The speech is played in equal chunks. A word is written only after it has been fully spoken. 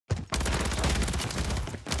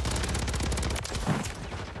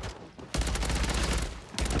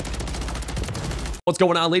What's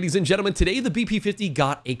going on, ladies and gentlemen? Today, the BP50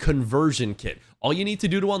 got a conversion kit. All you need to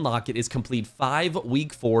do to unlock it is complete 5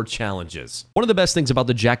 week 4 challenges. One of the best things about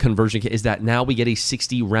the JAK conversion kit is that now we get a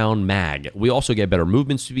 60 round mag. We also get better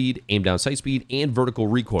movement speed, aim down sight speed, and vertical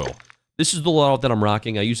recoil. This is the loadout that I'm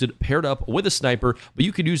rocking. I use it paired up with a sniper, but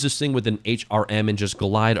you could use this thing with an HRM and just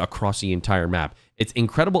glide across the entire map. It's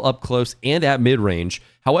incredible up close and at mid-range.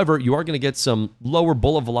 However, you are going to get some lower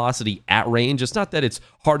bullet velocity at range. It's not that it's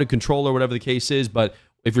hard to control or whatever the case is, but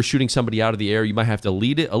if you're shooting somebody out of the air, you might have to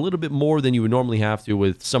lead it a little bit more than you would normally have to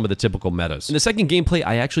with some of the typical metas. In the second gameplay,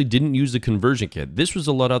 I actually didn't use the conversion kit. This was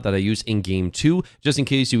a loadout that I used in game 2, just in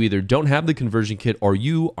case you either don't have the conversion kit or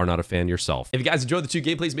you are not a fan yourself. If you guys enjoyed the 2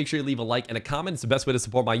 gameplays, make sure you leave a like and a comment. It's the best way to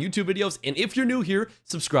support my YouTube videos. And if you're new here,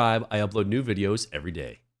 subscribe. I upload new videos every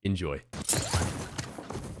day. Enjoy.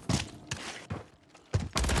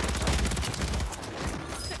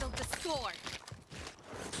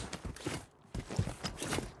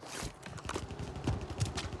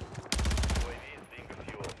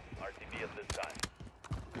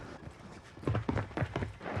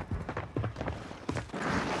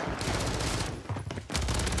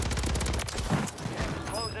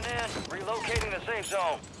 Relocating the safe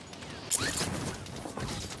zone.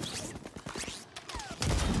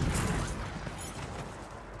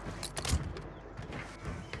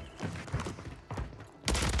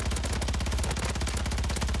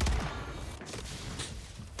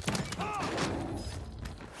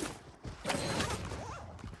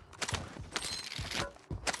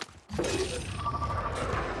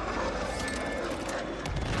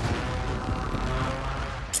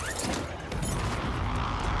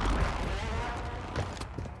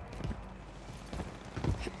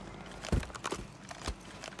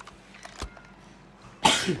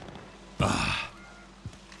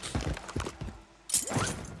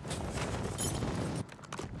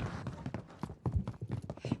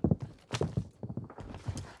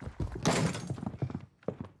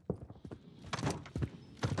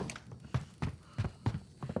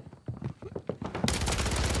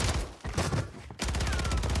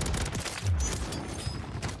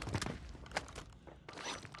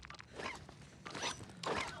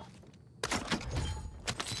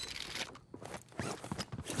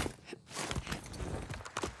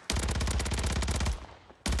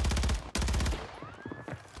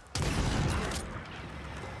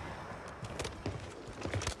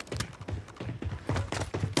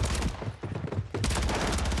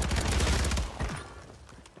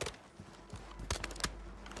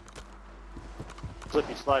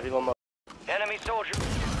 Flippy sliding on my Enemy soldier.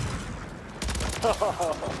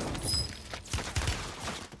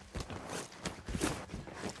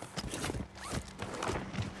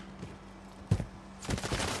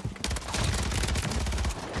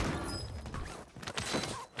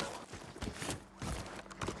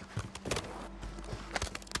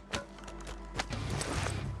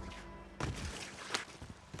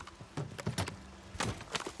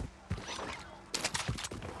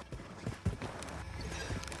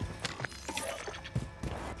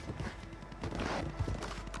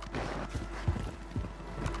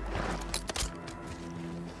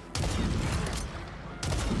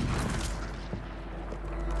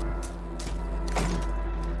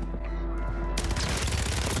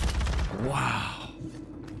 Wow.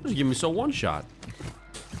 Just give me so one shot.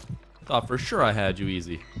 Thought for sure I had you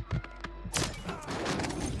easy.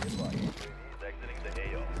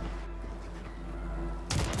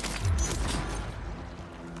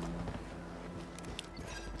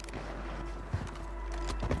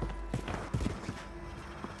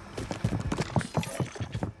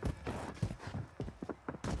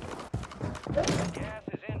 Gas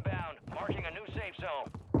is inbound, marking a new safe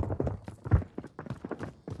zone.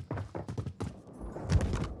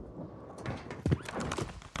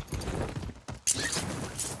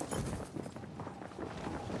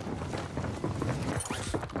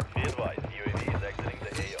 Jdevise, UAV is exiting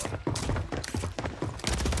the AO.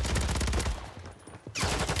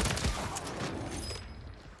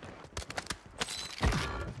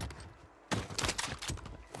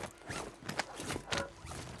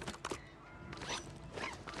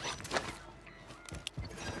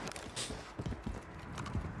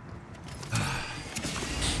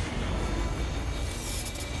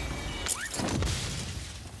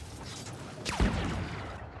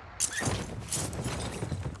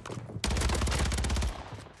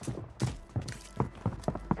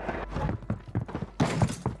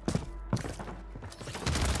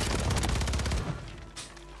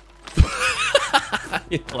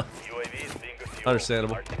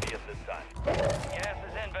 Understandable. Gas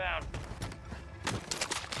is inbound.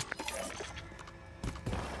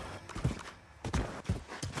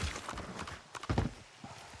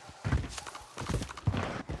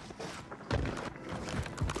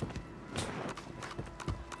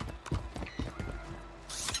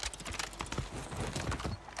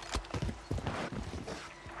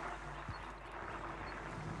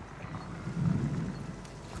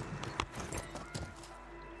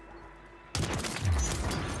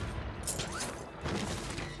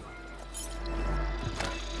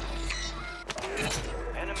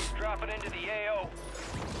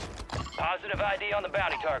 Sensitive ID on the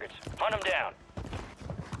bounty targets. Hunt them down.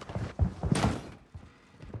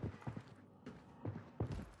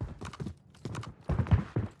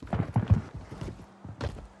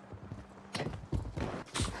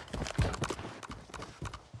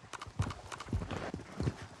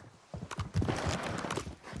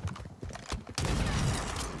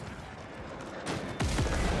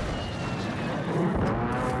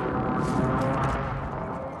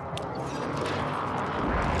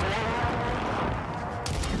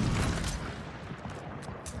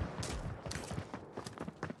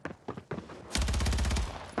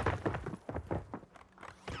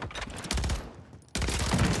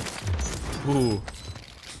 Ooh.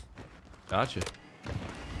 Gotcha.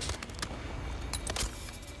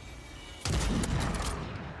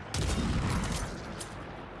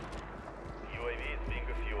 UAV is being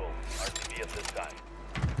refueled. RTB at this time.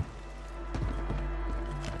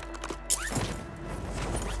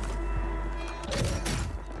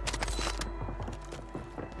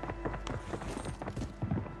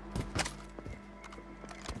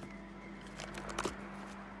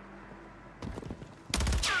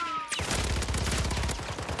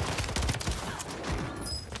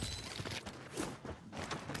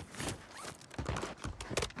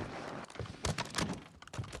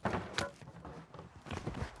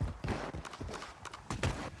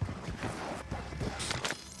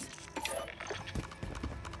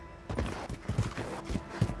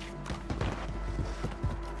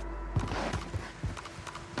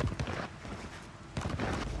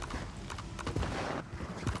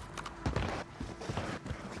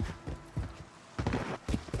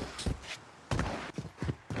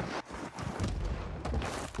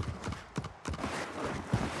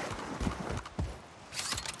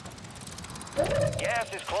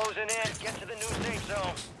 Gas is closing in. Get to the new safe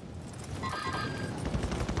zone.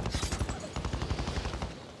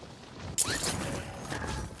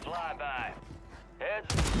 Flyby.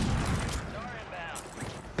 Heads. Star inbound.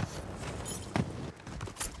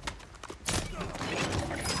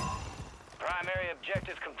 Primary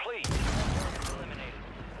objective complete. Target eliminated.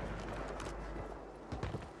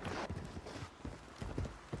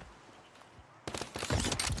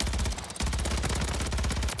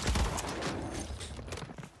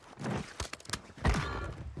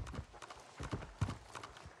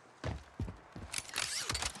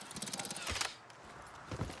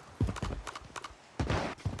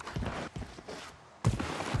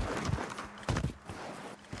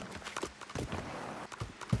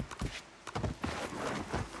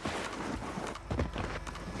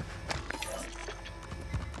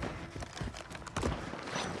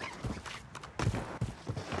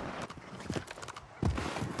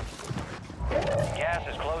 Gas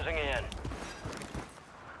is closing in.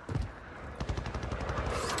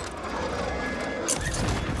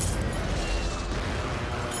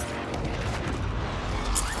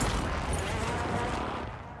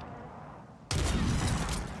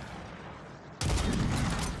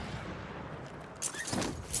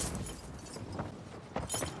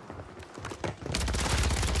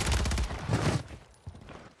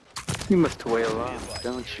 You must weigh a lot,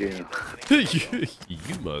 don't you?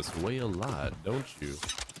 You must weigh a lot, don't you?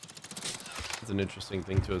 That's an interesting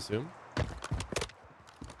thing to assume.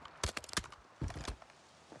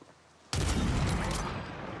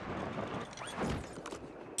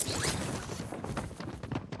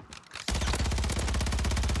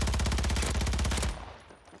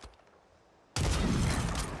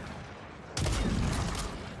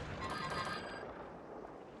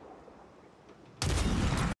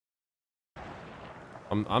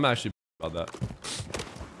 I'm actually about that.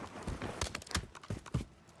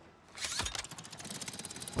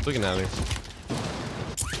 It's looking at me.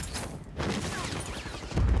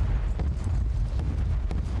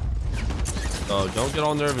 Oh, don't get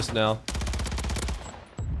all nervous now.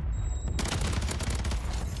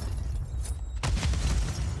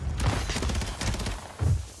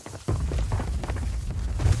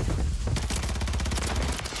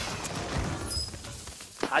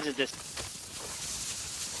 I just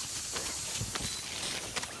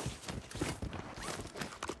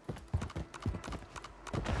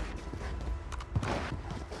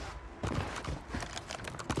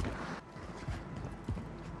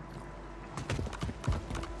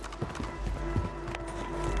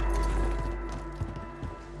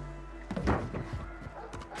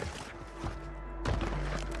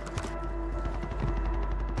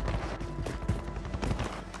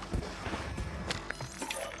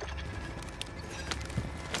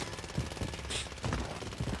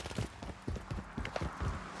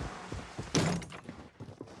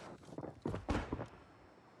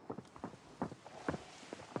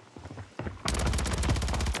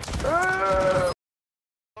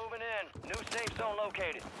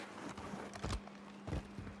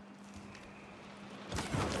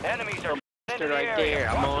helicopter right there.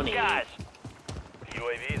 I'm on it. Guys,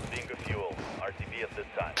 UAV is being refueled. RTV at this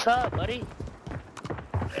time. What's up, buddy?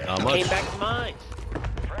 Not much. Came back to mine.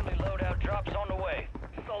 friendly loadout drops on the way.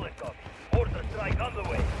 Solid copy. Mortar strike on the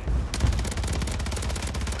way.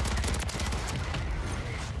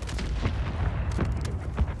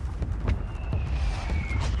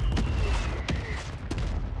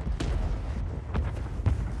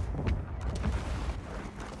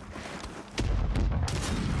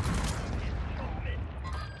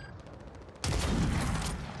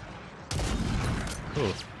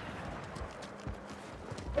 Ooh,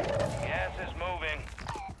 Gas is moving.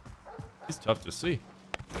 he's tough to see.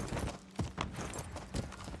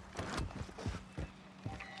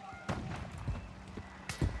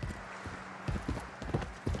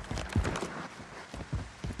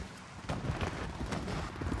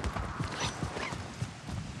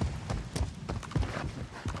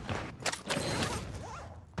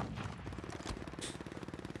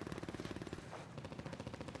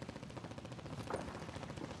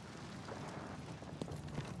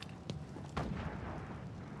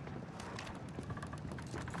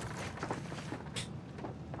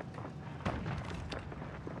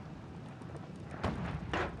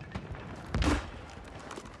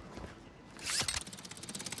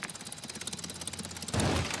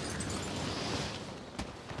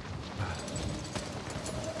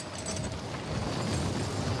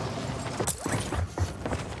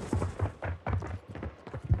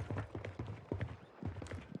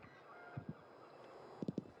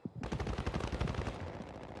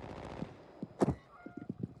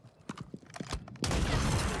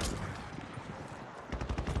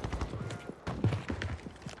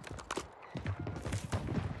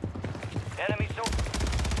 Enemy so.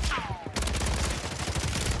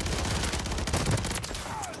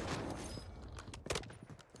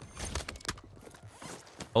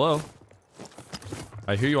 Hello?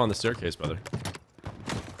 I hear you on the staircase, brother.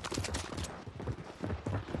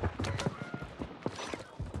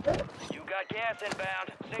 You got gas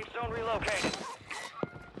inbound. Safe zone relocated.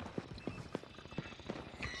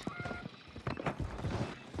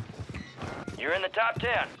 You're in the top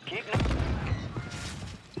 10. Keep.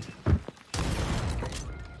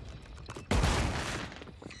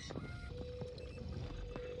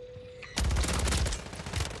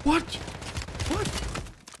 What? What?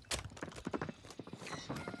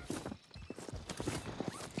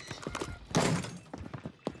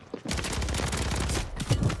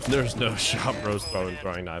 There's no shot bros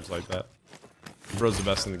throwing knives like that. Bro's the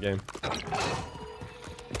best in the game.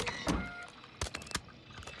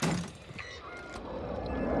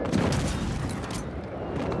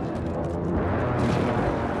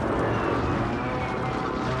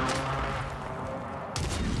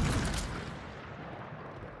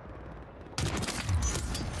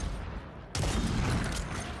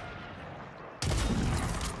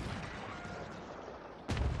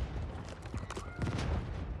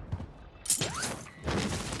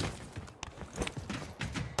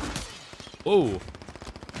 Whoa.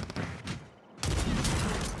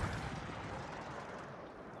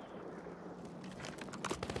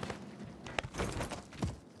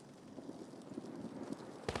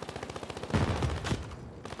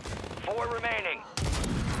 Four remaining.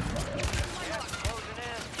 Closing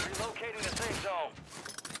in. Relocating the safe zone.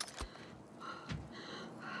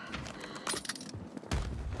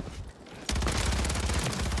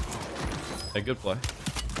 Hey, good play.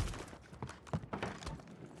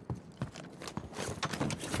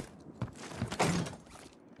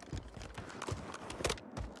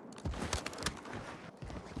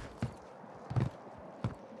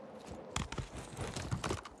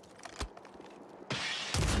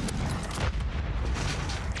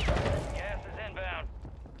 Gas is inbound.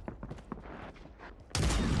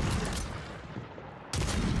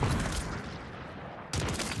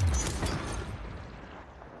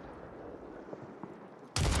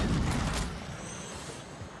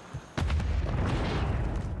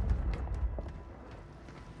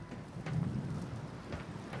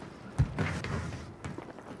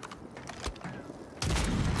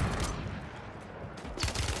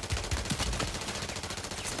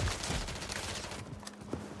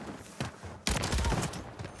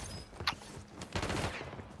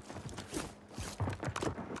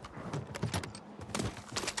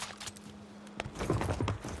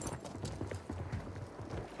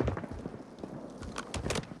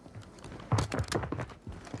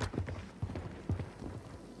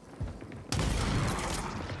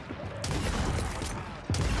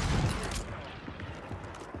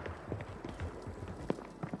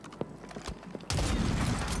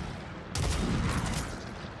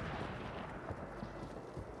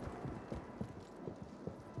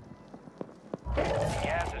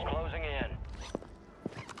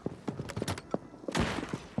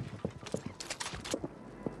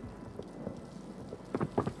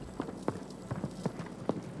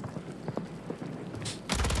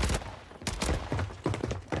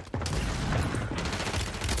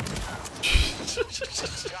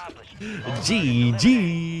 accomplished.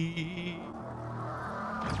 GG.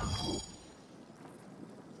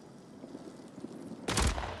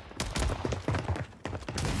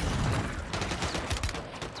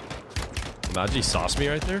 Imagine he sauced me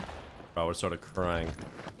right there. Bro, I would have started crying.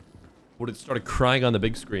 Would have started crying on the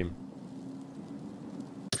big screen.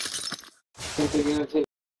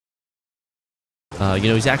 You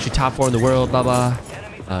know, he's actually top 4 in the world, blah, blah.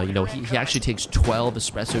 You know, he actually takes 12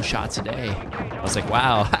 espresso shots a day. I was like,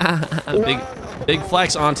 wow. big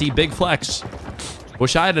flex, auntie, big flex.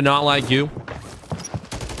 Wish I had to not like you.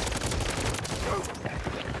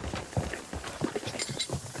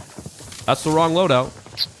 That's the wrong loadout.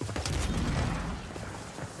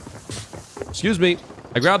 Excuse me.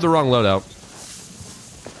 I grabbed the wrong loadout.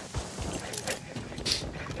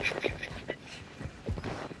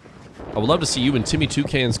 I would love to see you and Timmy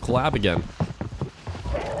Toucans collab again.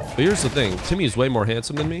 But here's the thing. Timmy is way more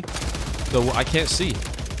handsome than me. So I can't see.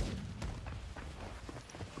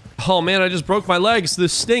 Oh man, I just broke my legs.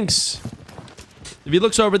 This stinks. If he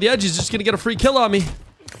looks over the edge, he's just gonna get a free kill on me.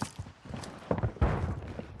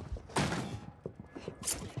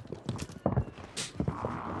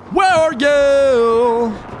 Where are you?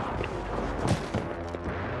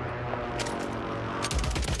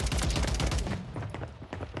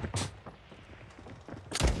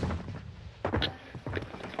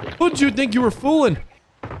 Who did you think you were fooling?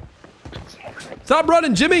 Stop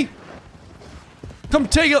running, Jimmy. Come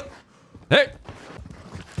take it. Hey.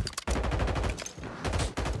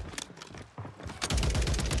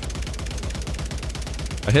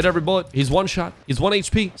 I hit every bullet. He's one shot. He's 1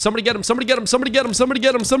 HP. Somebody get him. Somebody get him. Somebody get him. Somebody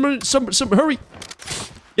get him. Somebody, hurry.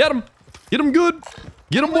 Get him. Get him good.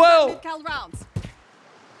 Get him well.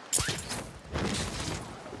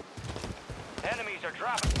 Enemies are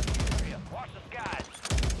dropping. Watch the skies.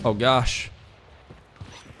 Oh gosh.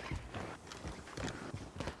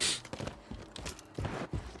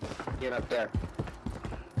 Get up there.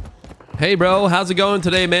 Hey bro, how's it going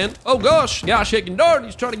today, man? Oh gosh, yeah, shaking darn.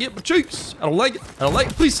 He's trying to get my cheeks. I don't like it. I don't like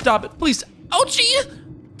it. Please stop it. Please. Ouchie.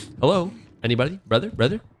 Hello? Anybody?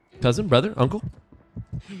 Brother? Cousin? Brother? Uncle?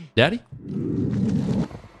 Daddy?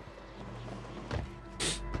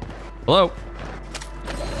 Hello?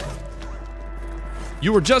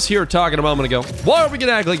 You were just here talking a moment ago. Why are we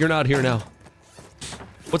gonna act like you're not here now?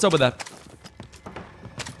 What's up with that?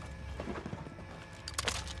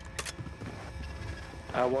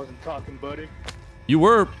 I wasn't talking, buddy. You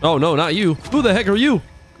were. Oh, no, not you. Who the heck are you?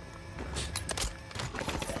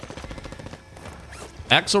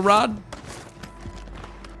 Axelrod?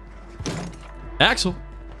 Axel?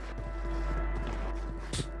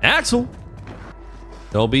 Axel?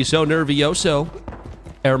 Don't be so nervioso.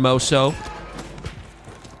 Hermoso.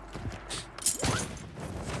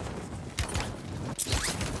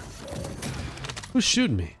 Who's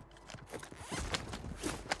shooting me?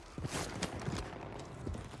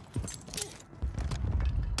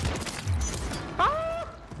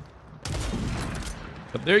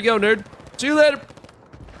 There you go, nerd. See you later.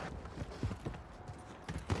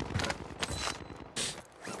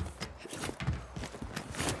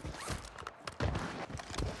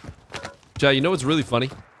 Jay, you know what's really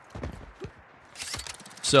funny?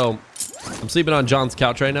 So, I'm sleeping on John's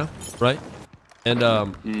couch right now, right? And,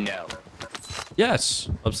 No. yes,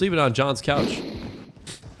 I'm sleeping on John's couch.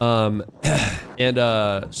 So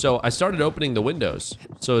I started opening the windows.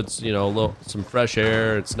 So it's, you know, some fresh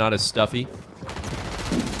air. It's not as stuffy.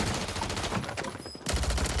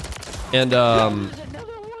 And,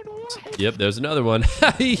 yep, there's another one.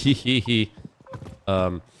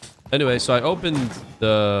 Anyway, so I opened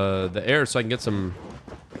the air so I can get some,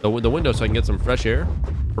 the window so I can get some fresh air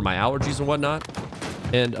for my allergies and whatnot.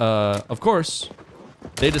 And, of course,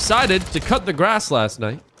 they decided to cut the grass last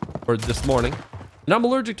night, or this morning, and I'm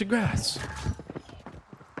allergic to grass.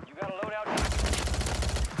 You got a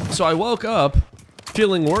loadout. So I woke up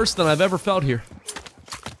feeling worse than I've ever felt here.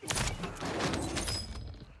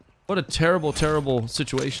 What a terrible, terrible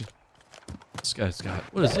situation. This guy's got,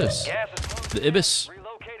 what is this? Gas is close. The ibis?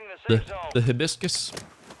 Relocating the safe zone. The hibiscus?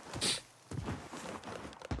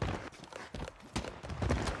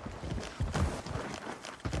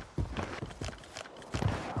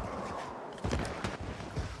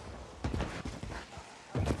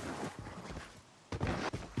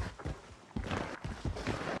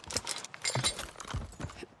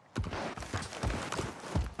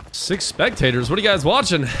 Six spectators. What are you guys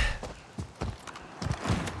watching?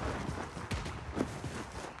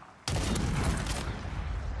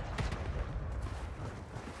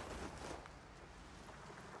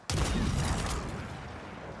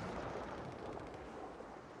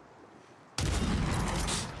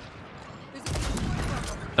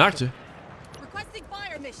 Knocked you. Requesting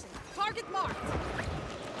fire mission. Target marked.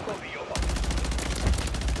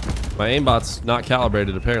 My aimbot's not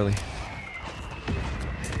calibrated, apparently.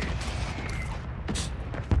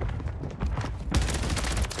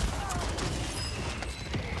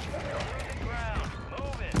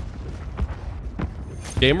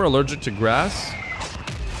 Gamer allergic to grass?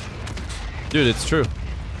 Dude, it's true.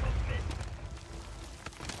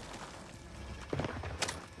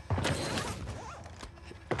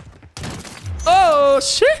 Oh,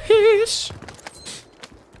 sheesh.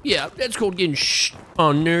 Yeah, that's called getting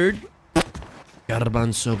on, nerd.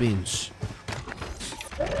 Garbanzo beans.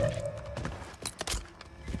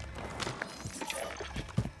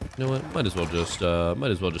 You know what? Might as well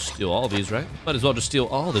just steal all these, right? Might as well just steal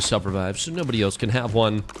all the self-revives so nobody else can have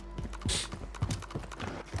one.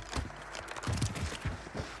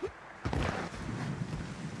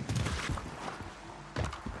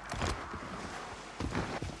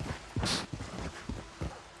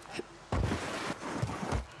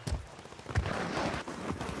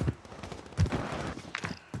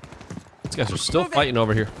 These guys are still fighting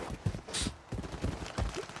over here.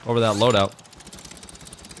 Over that loadout.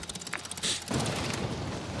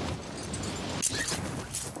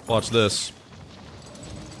 Watch this.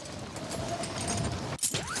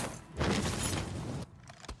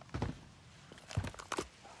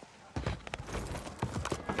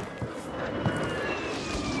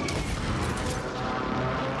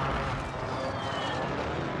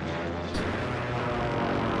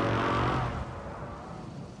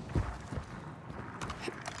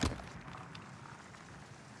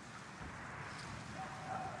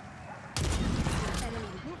 Enemy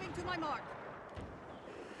moving to my mark.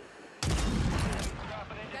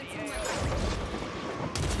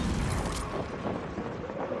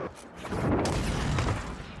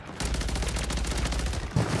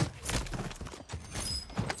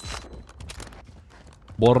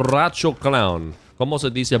 Borracho clown. ¿Cómo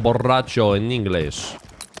se dice borracho en inglés?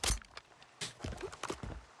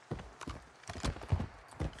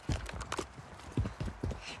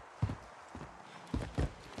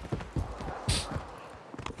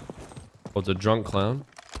 Oh, it's a drunk clown.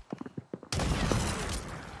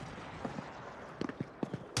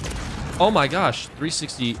 Oh my gosh,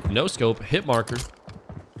 360 no scope hit marker.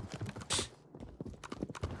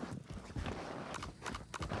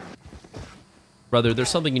 Brother, there's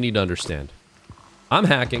something you need to understand. I'm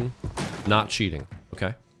hacking, not cheating,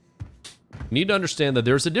 okay? You need to understand that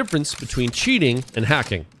there's a difference between cheating and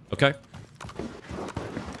hacking, okay?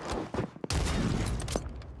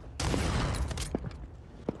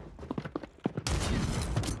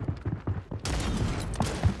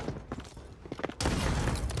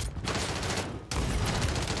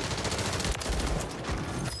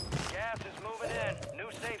 Gas is moving in.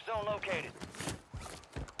 New safe zone located.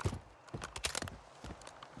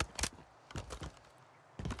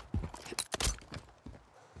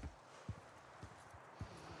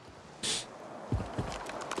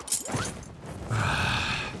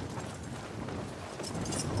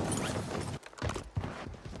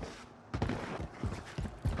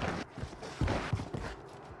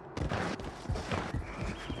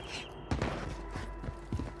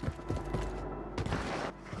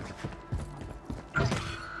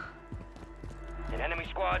 An enemy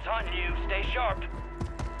squad's hunting you. Stay sharp.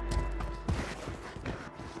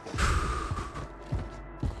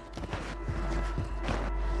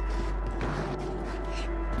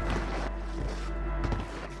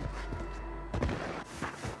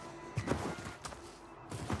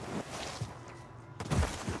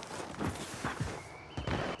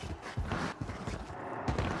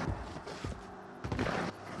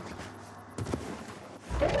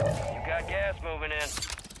 You got gas moving in.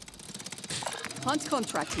 Hunt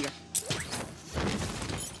contract here.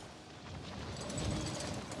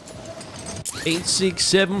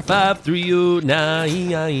 867-539,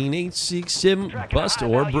 867 Tracking a bust high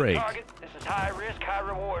or value break. target. This is high risk, high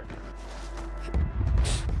reward.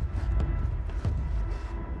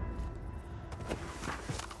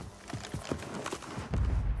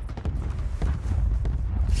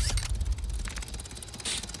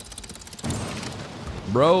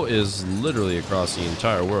 Bro is literally across the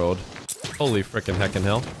entire world. Holy frickin' heckin'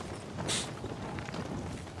 hell.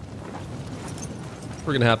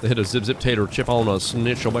 We're gonna have to hit a zip tater chip on a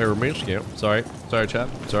schnitzelberry biscuit. Sorry, chap.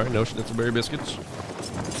 Sorry, no schnitzelberry biscuits.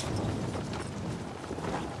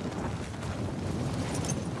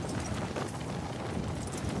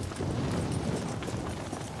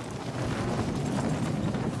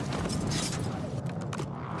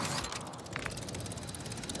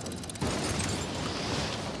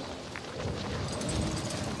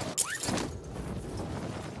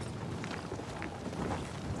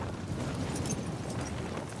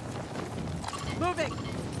 Moving.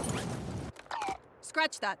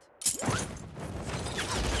 Scratch that.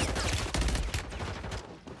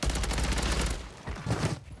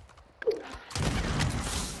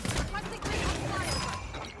 Requesting recon flyover.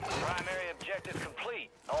 Primary objective complete.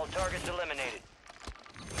 All targets eliminated.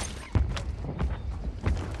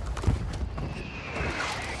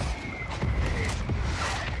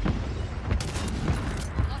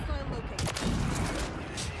 Hostile located.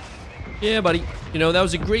 Yeah, buddy. You know, that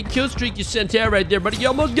was a great kill streak you sent out right there, buddy. You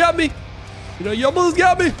almost got me. You know, you almost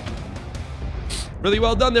got me. Really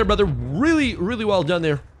well done there, brother. Really, really well done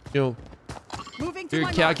there. You know, Moving to very my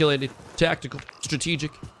mark. calculated, tactical,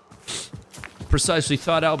 strategic, precisely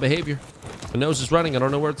thought out behavior. My nose is running. I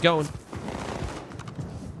don't know where it's going.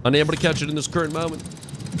 Unable to catch it in this current moment.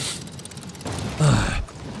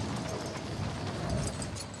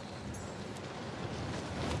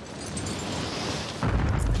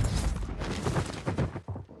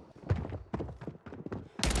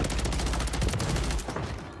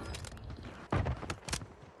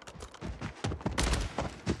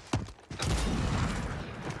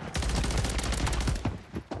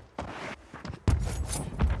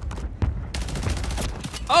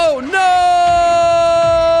 Oh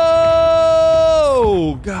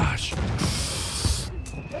no! Gosh.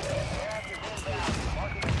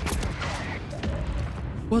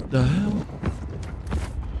 What the hell?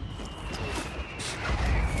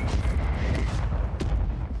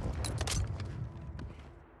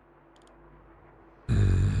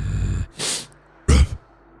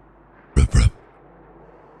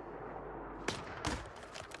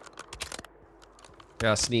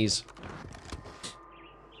 Yeah, sneeze.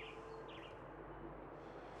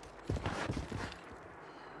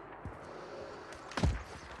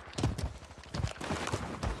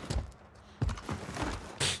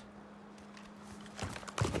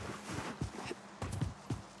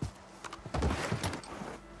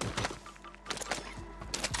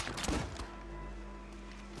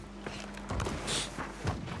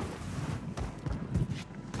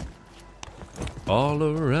 All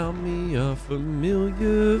around me are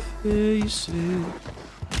familiar faces.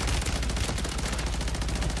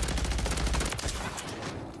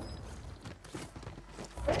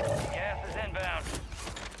 Gas is inbound.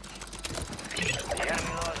 The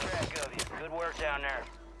enemy lost track of you. Good work down there.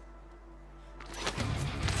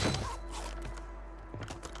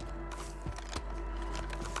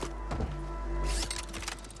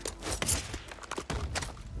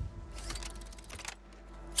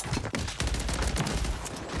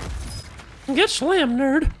 Get slammed,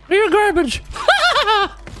 nerd. You're garbage.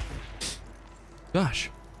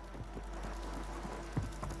 Gosh.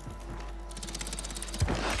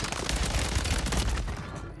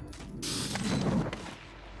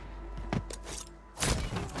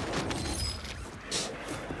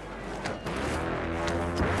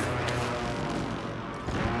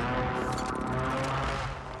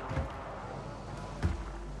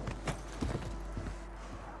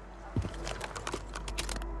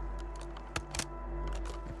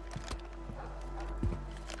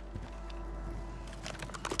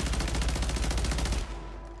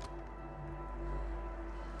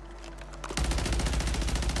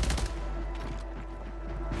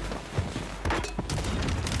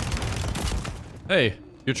 Hey,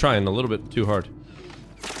 you're trying a little bit too hard.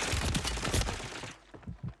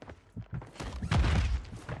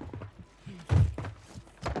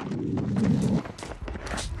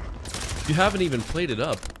 You haven't even played it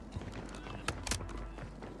up.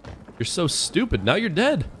 You're so stupid. Now you're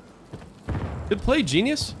dead. Good play,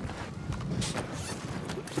 genius.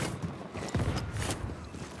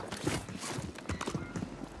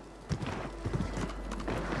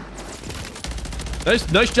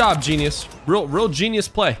 Nice job, genius. Real genius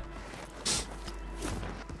play.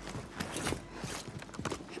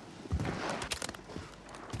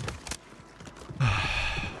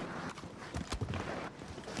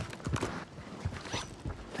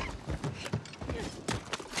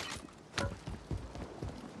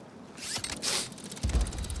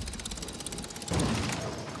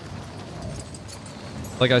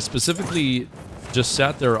 Like, I specifically just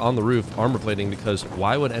sat there on the roof armor plating because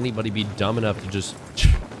why would anybody be dumb enough to just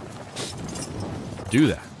do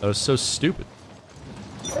that? That was so stupid.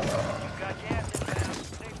 You've got gas inbound.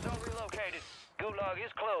 Safe zone relocated. Gulag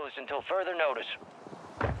is closed until further notice.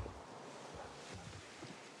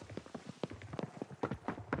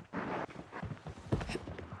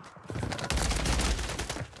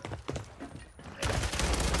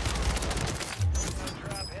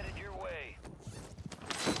 Drop headed your way.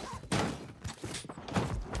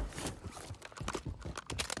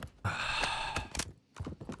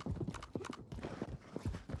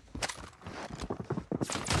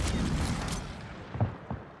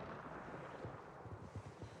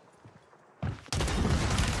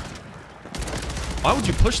 Why would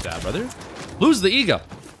you push that, brother? Lose the ego.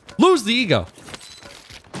 Lose the ego.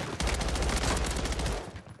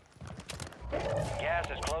 Gas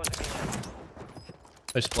is closing.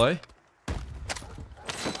 Nice play.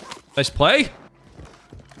 Nice play.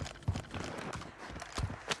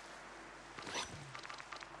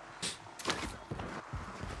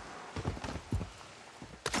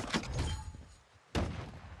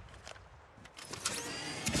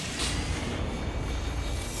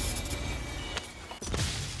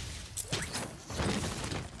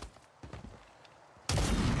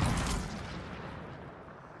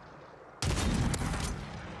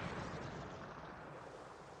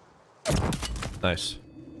 Nice.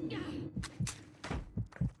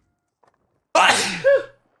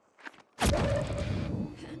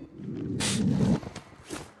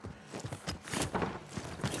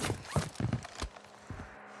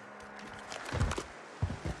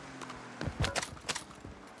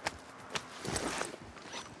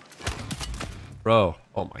 Bro,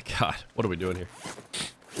 oh my god, what are we doing here?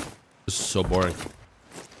 This is so boring.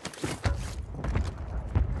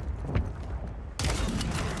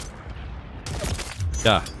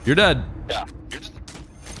 Yeah, you're dead. Yeah.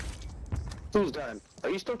 Who's done? Are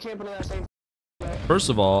you still camping in that same? First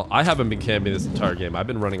of all, I haven't been camping this entire game. I've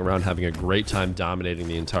been running around having a great time dominating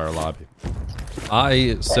the entire lobby.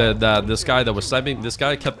 I said that this guy that was sniping, this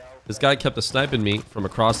guy kept sniping me from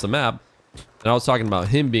across the map, and I was talking about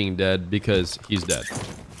him being dead because he's dead.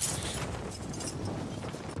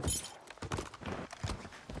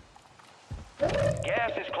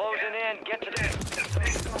 Gas is closing in. Get to the...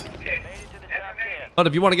 Made it to the top 10. But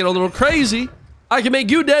if you want to get a little crazy, I can make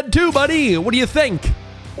you dead too, buddy. What do you think?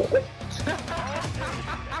 Jailbreak is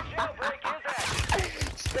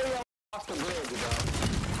active. Stay off the bridge, bro.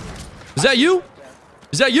 Is that you?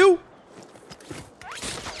 Is that you?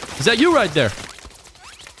 Is that you right there?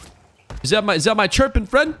 Is that my chirping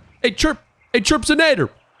friend? Hey, Chirpsinator.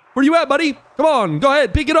 Where you at, buddy? Come on, go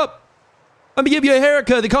ahead, pick it up. Let me give you a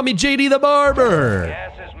haircut. They call me JD the Barber.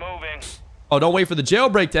 Gas is moving. Oh, don't wait for the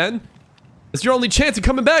jailbreak then. It's your only chance of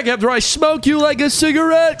coming back after I smoke you like a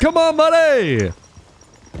cigarette. Come on, buddy. Heads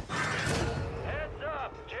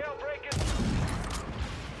up. Jailbreak is...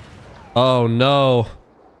 Oh, no.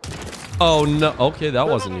 Oh, no. Okay, that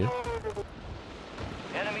wasn't you.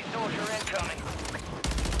 Enemy soldier incoming.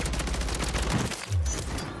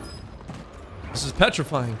 This is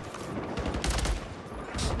petrifying.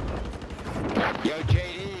 Yo,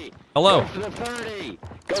 JD. Hello. Go for the 30.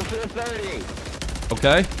 Go for the 30.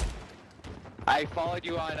 Okay. I followed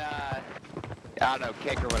you on, I don't know,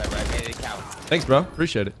 Kick or whatever. I made it count. Thanks, bro.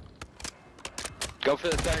 Appreciate it. Go for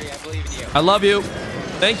the 30. I believe in you. I love you.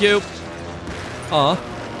 Thank you. Aw.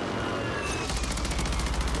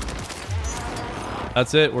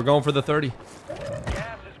 That's it. We're going for the 30.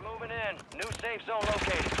 Gas is moving in. New safe zone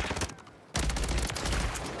located.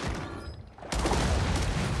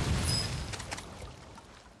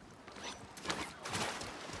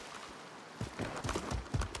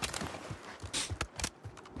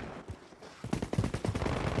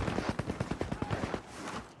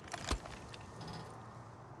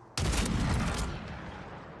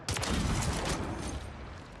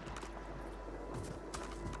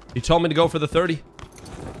 You told me to go for the 30.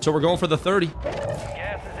 So we're going for the 30.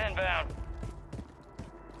 Gas is inbound.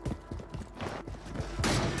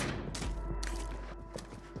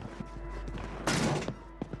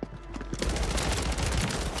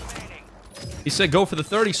 Remaining. He said go for the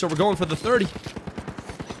 30, so we're going for the 30.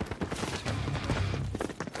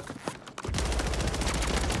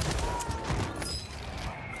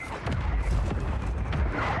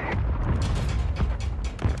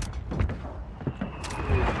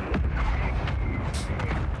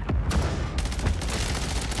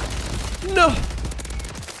 No!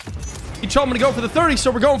 He told me to go for the 30, so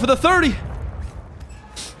we're going for the 30.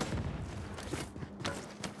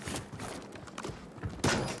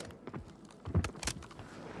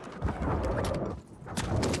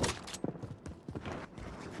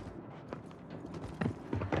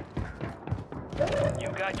 You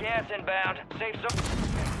got gas inbound. Safe zone.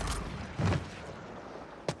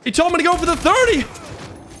 He told me to go for the 30.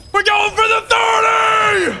 We're going for the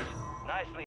 30!